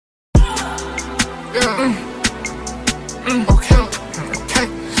It's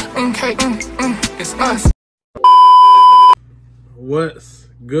us. What's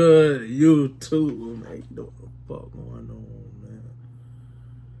good, YouTube? Man, you know what the fuck going on, man?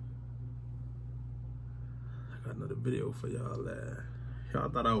 I got another video for y'all. Y'all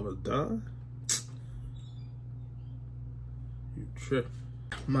thought I was done? You tripping?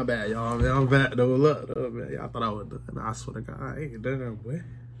 My bad, y'all. Man, I'm back though. Look, though, man. Y'all thought I was done. I swear to God, I ain't done, boy.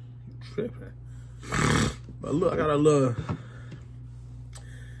 You tripping? But look, I got a little.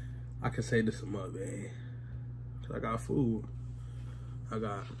 I can say this a month, man. I got food. I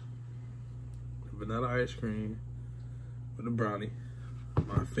got vanilla ice cream with a brownie,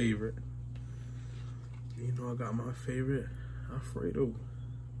 my favorite. You know I got my favorite alfredo.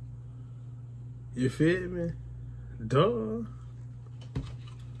 You feel me? Duh.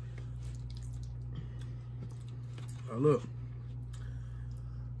 Now look,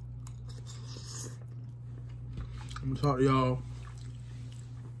 I'm gonna talk to y'all.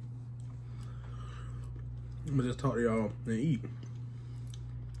 I'm gonna just talk to y'all and eat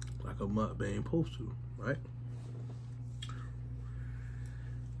like a mukbang supposed to, right?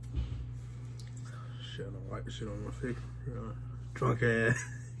 Shit, I don't like the shit on my face. Drunk ass.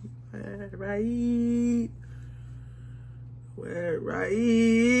 Where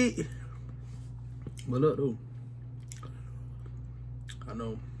right? But look though, I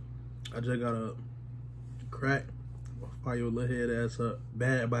know I just got a crack. Fire your little head ass up,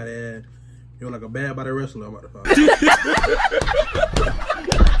 bad by the ass. You're like a bad body wrestler, I'm about to find.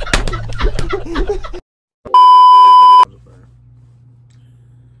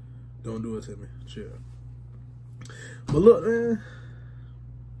 Don't do it to me. Chill. But look, man.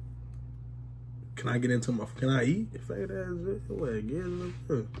 Can I get into my... Can I eat? If I eat that, what? Get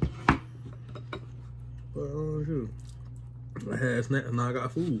it. But shoot. I had snacks, now I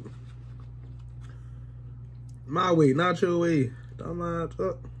got food. My way, not your way. Don't mind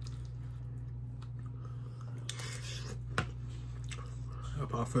up.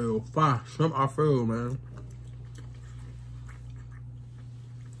 Alfredo, fire, some alfredo, man.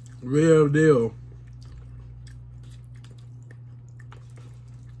 Real deal.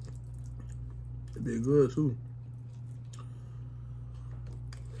 It be good too.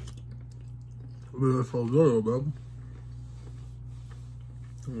 Really so good, bro.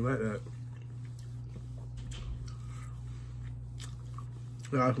 I like that.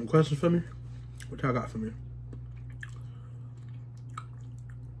 Y'all got some questions for me? What y'all got for me?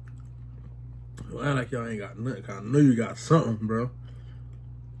 Well, act like y'all ain't got nothing. I know you got something, bro.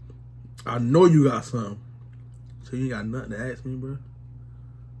 I know you got something. So you ain't got nothing to ask me, bro?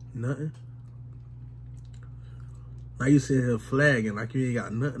 Nothing? Now you sitting here flagging like you ain't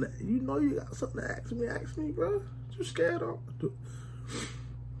got nothing. You know you got something to ask me. Ask me, bro. You scared of?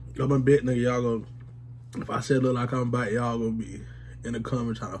 I'm a bit nigga. Y'all gonna, if I said look like I'm about, y'all gonna be in the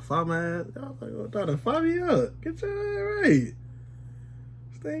comments trying to fire my ass. Y'all like, oh, trying to fire me up. Get your ass right.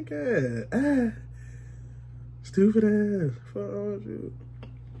 Stink ass. Stupid ass. Fuck all you.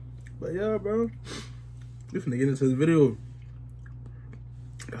 But yeah, bro. We finna get into this video.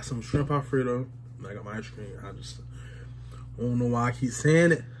 Got some shrimp alfredo. I got my ice cream. I don't know why I keep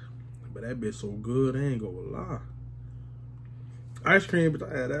saying it. But that bitch so good, I ain't gonna lie. Ice cream, but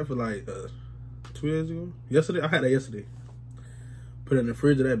I had that for like 2 years ago. Yesterday, I had that yesterday. Put it in the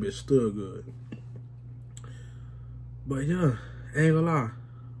fridge, that bitch still good. But yeah, I ain't gonna lie.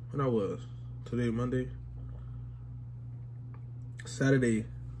 When I was, today Monday, Saturday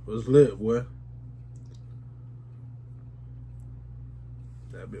was lit, boy.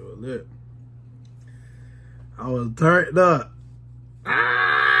 That bitch was lit. I was turned up.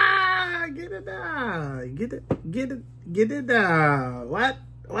 Ah, get it down. Get it down. What?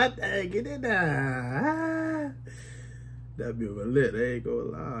 Get it down. Ah. That bitch was lit, I ain't gonna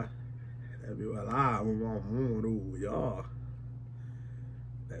lie. That bitch was live on my moon, y'all.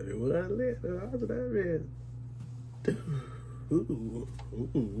 That bitch was lit. I was that bitch. Ooh.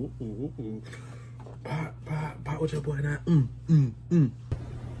 Bye with your boy now.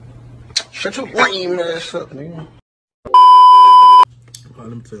 Shut your lame ass up, nigga. Alright, let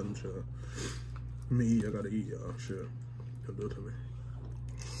me tell them, sure. Let me eat. I gotta eat, y'all. Sure. Don't do it to me.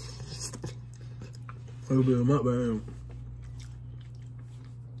 A little bit of mukbang.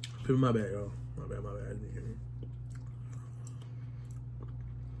 People, my bad, y'all. My bad. I didn't hear me.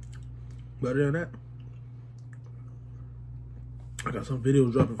 But other than that, I got some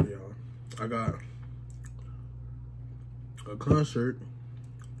videos dropping for y'all. I got a concert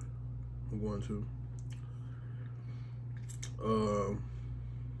I'm going to.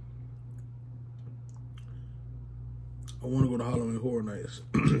 I want to go to Halloween Horror Nights.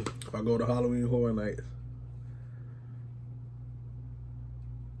 If I go to Halloween Horror Nights,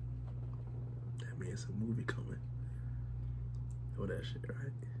 that means a movie coming. Know that shit,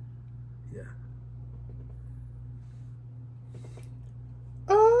 right? Yeah.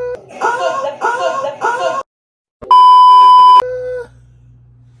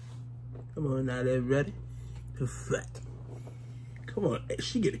 Come on now, everybody. The fat. Come on,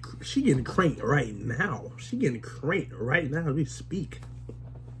 she getting cranked right now. She getting cranked right now as we speak.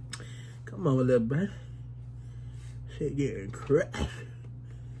 Come on, little buddy. She getting cranked.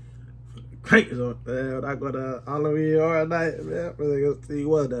 Cranked on, man. I go to Halloween all night, man. I'm gonna see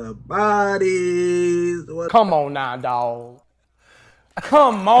what the bodies. Come on now, dog.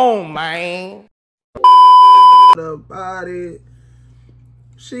 Come on, man. The body.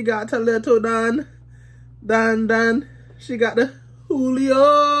 She got the little Don. She got the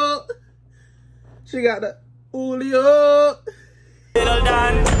Julio. She got the Julio. Little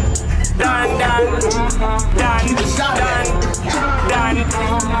Don. Got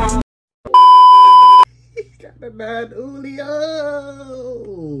the Don Julio.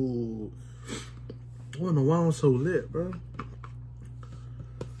 I wonder why I'm so lit, bro.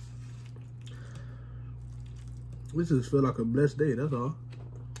 This just feel like a blessed day, that's all.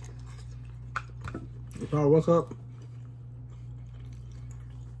 Sorry, what's up?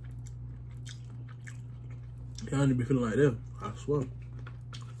 Y'all need to be feeling like this, I swear.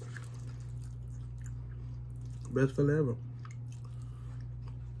 Best feeling ever.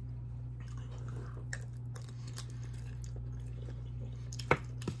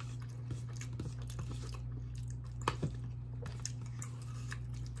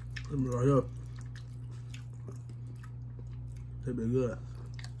 Let me right here. That'd be good.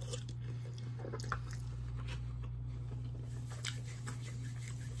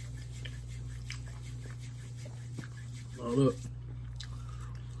 Oh look,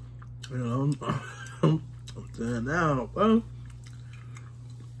 you know, I'm saying now, bro.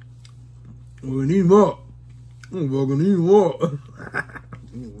 We're gonna need more. We're gonna need more.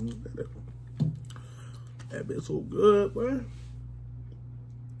 That bitch so good, bro.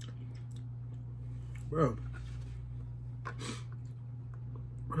 Bro,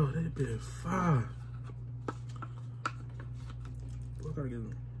 that bitch fire. I gotta get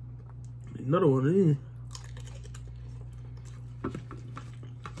another one of these.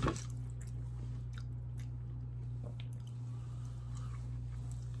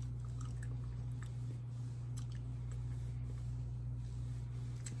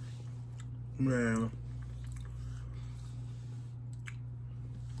 Man,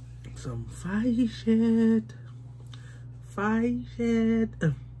 some fire shit.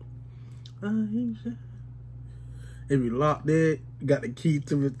 If you locked it, got the key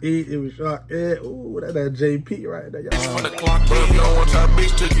to his ear, it was locked in. Ooh, that's that JP right there, y'all. From the clock, but if you don't want your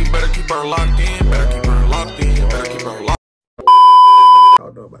bitch to, you better keep her locked in. Better keep her locked in. Better keep her locked in.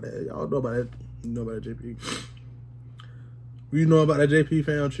 Y'all know about that. Y'all know about that. You know about that JP. You know about that JP,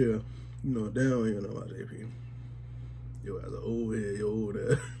 fam, chill. You know, damn, you know about JP. Yo, as an old head, you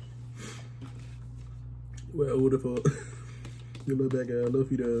older. You were older for. You look back at a little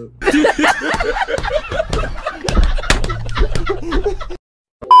feet up.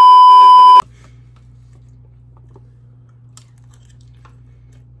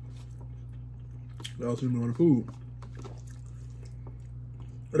 Y'all see me on the food.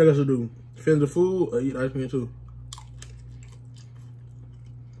 What I got to do? Finish the food or eat ice cream too?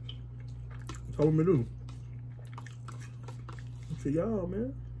 That's all I'm gonna do. For y'all,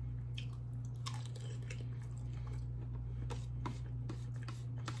 man.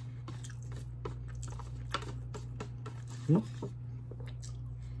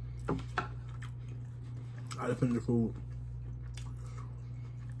 I just finished the food.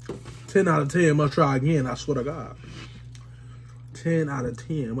 10 out of 10, must try again, I swear to God. 10 out of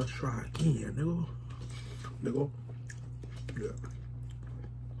 10, must try again, nigga. Nigga. Yeah.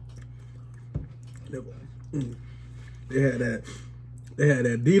 Nigga. They had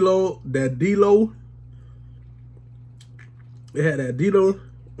that D-Lo. They had that D-Lo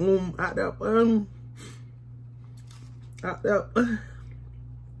out there.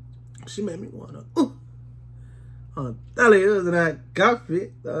 She made me wanna I'm telling you, it was that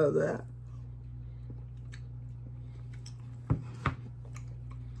coffee. That.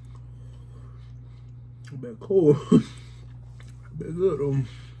 Been cool. Been good.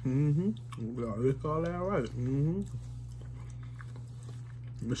 Let's call that all right. Let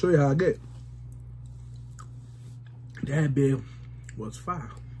me show you how I get. That bit was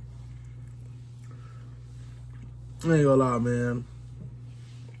fire. I ain't gonna lie, man.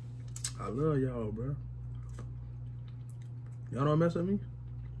 I love y'all, bro. Y'all don't mess with me?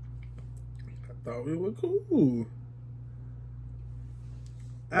 I thought we were cool.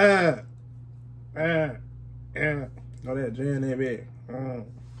 Know that J in that bit.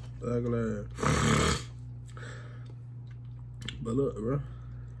 Ugly. But look, bro.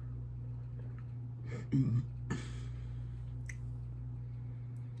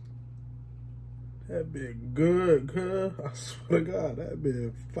 That been good, cuz. I swear to God, that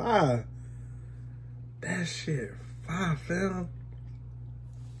been fire. That shit fire, fam.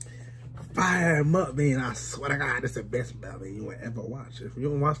 Fire mukbang. I swear to God, this the best mukbang you will ever watch. If you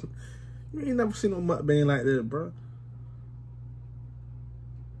don't watch it, you ain't never seen no mukbang like this, bro.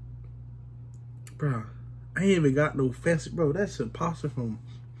 Bro, I ain't even got no fancy, bro. That shit pasta from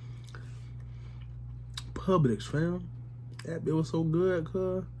Publix, fam. That bit was so good,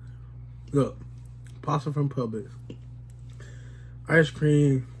 cuz. Look, pasta from Publix. Ice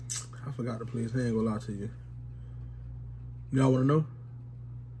cream. I forgot the place. I ain't gonna lie to you. Y'all wanna know?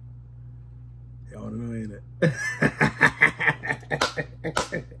 Y'all wanna know, ain't it?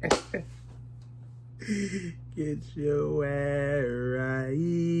 Get your ass right.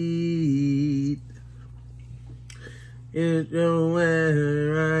 Get your ass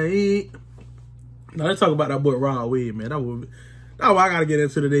right. Now let's talk about that boy Raw Wade, man. That's what I gotta get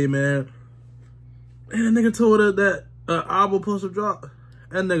into today, man. And that nigga told us that album supposed to drop.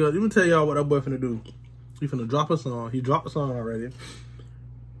 That nigga, let me tell y'all what that boy finna do. He finna drop a song. He dropped a song already.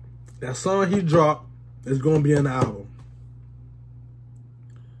 That song he dropped is gonna be in the album.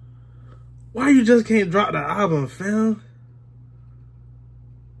 Why you just can't drop the album, fam?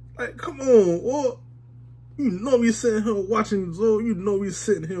 Like, come on, what? You know we sitting here watching Zoe. You know we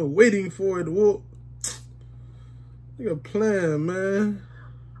sitting here waiting for it, what? Nigga playing, man.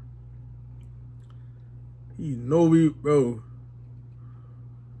 You know we, bro.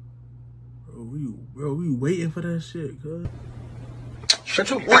 Bro, we waiting for that shit, cuz. Shut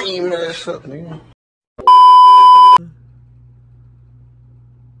your lame ass up, nigga.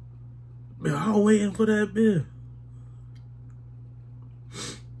 Man, I'm waiting for that bill.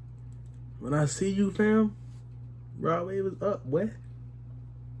 When I see you, fam, Broadway was up, what?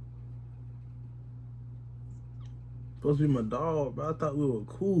 Supposed to be my dog, bro. I thought we were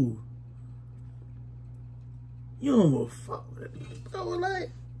cool. You don't want to fuck with it. I was like,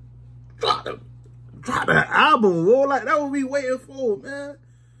 drop that album, bro. Like, that what we waiting for, man.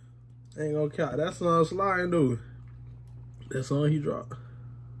 Ain't gonna count. That song sliding, dude. That song he dropped.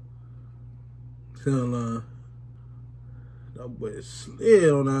 That boy slid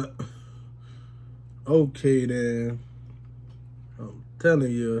on that. Okay, then. I'm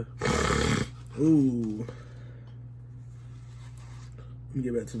telling you. Ooh. Let me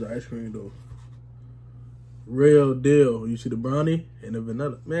get back to the ice cream, though. Real deal. You see the brownie and the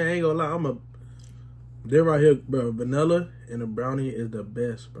vanilla. Man, I ain't gonna lie. They're right here, bro. Vanilla and the brownie is the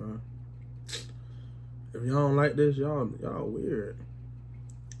best, bro. If y'all don't like this, y'all weird.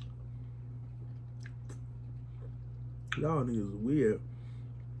 Y'all niggas weird.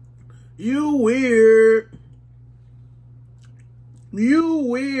 You weird. You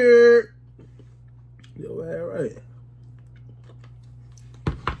weird. Yo, all right.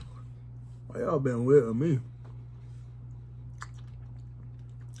 Why y'all been weird with me?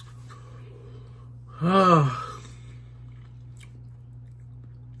 That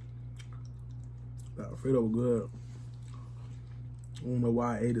alfredo was good. I don't know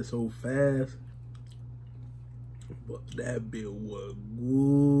why I ate it so fast. But that bit was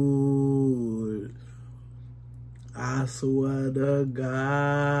good. I swear to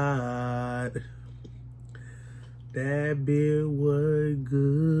God. That bit was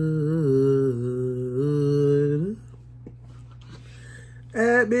good.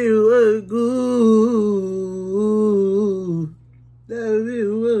 That bit was good. That bit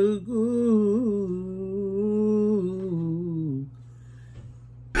was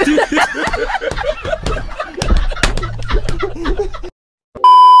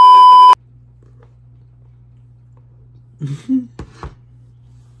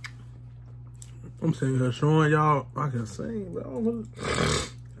I'm sitting here showing y'all I can sing, but y'all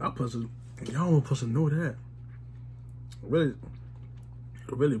supposed to know that. Really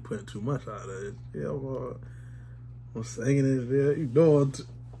putting too much out of it. Yeah, boy. I'm singing this video. You know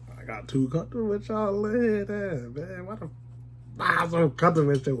I got too comfortable with y'all in there, man. Why the I'm so comfortable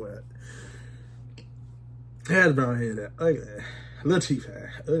with you at? Hair's brown hair that. Look at that. Little teeth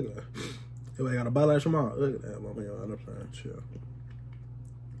hair. Look at that. If I got a body like tomorrow, look at that, mama. Y'all know what I'm saying? Chill.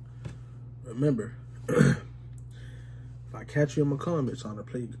 Remember, if I catch you in my comments trying to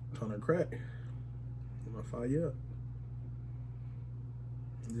crack, I'm gonna fire you up.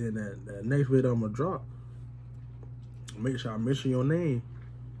 Then that next video I'm gonna drop, Make sure I mention your name.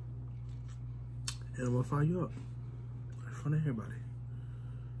 And I'm gonna fire you up in front of everybody.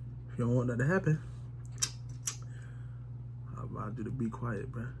 If you don't want that to happen, I'll advise you to be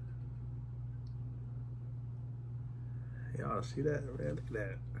quiet, bruh. Y'all see that, man? Look at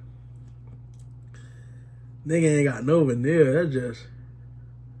that. Nigga ain't got no veneer. That's just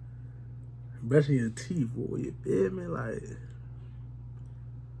brushing your teeth, boy. You feel me? Like,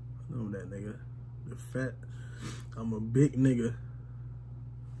 I know that nigga. The fat. I'm a big nigga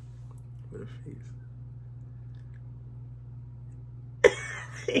with a face.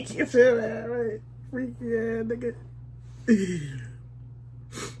 You see that, right? Freaky ass nigga. I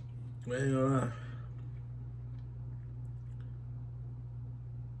ain't gonna lie.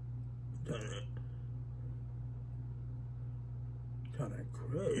 Trying to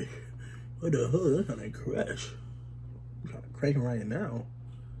crash. What the hell? I'm trying to crash. I'm trying to crank him right now.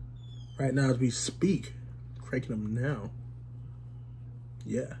 Right now as we speak. Cranking him now.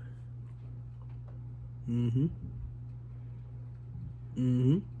 Yeah. Mm-hmm.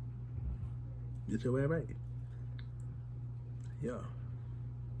 Mm-hmm. Get your way right. Yeah.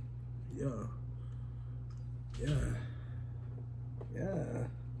 Yeah. Yeah. Yeah.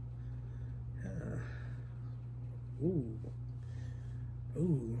 Yeah. Ooh.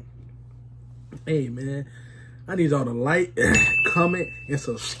 Ooh. Hey, man. I need y'all to like, comment, and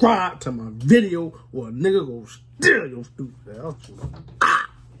subscribe to my video or a nigga go steal your stupid ass.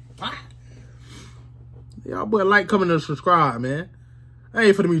 Y'all better like, comment, and subscribe, man. I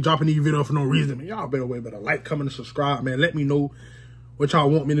ain't finna be dropping these videos for no reason, man. Y'all better like, comment, and subscribe, man. Let me know what y'all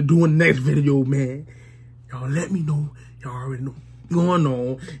want me to do in the next video, man. Y'all let me know. Y'all already know what's going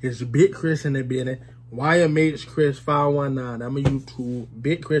on. It's Big Chris in the building. YMH Chris 519. I'm a YouTube.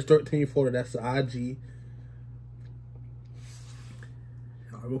 Big Chris 1340. That's the IG.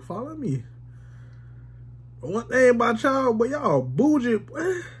 Y'all go follow me. But one thing about y'all, but y'all bougie,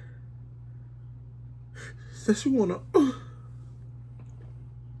 boy. Since you wanna,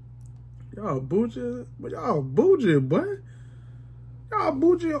 y'all bougie, but y'all bougie, boy. Y'all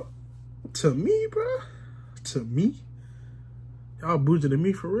bougie to me, bro. To me. Y'all bougie to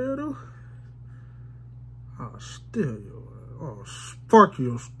me for real though. I'll steal you. I'll spark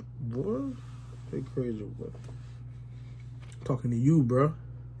you, boy. They crazy, boy. Talking to you, bro.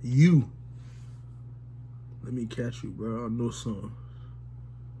 You. Let me catch you, bro. I know something.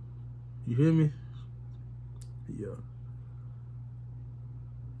 You hear me? Yeah.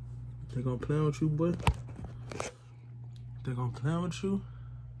 They gonna play with you, boy? They gonna play with you?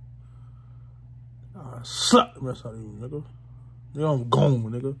 I suck the rest out of you, nigga. Nigga, I'm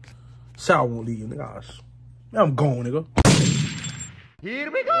gone, nigga. Sal won't leave, nigga. I'm gone, nigga.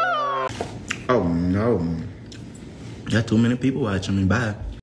 Here we go. Oh no. There's too many people watching me. Bye.